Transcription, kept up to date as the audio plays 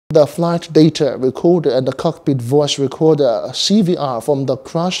The flight data recorder and the Cockpit Voice Recorder (CVR) from the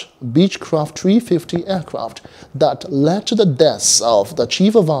crashed Beechcraft 350 aircraft that led to the deaths of the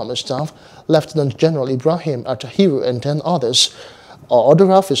Chief of Army Staff, Lieutenant General Ibrahim Attahiru, and 10 others.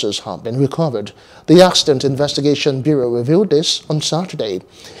 Other officers have been recovered. The Accident Investigation Bureau revealed this on Saturday.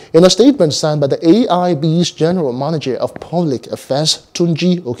 In a statement signed by the AIB's General Manager of Public Affairs,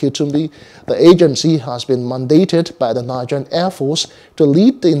 Tunji Oketumbi, the agency has been mandated by the Nigerian Air Force to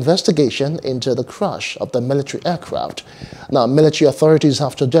lead the investigation into the crash of the military aircraft. Now, military authorities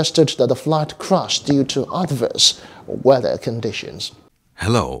have suggested that the flight crashed due to adverse weather conditions.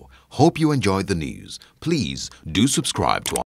 Hello, hope you enjoyed the news. Please do subscribe to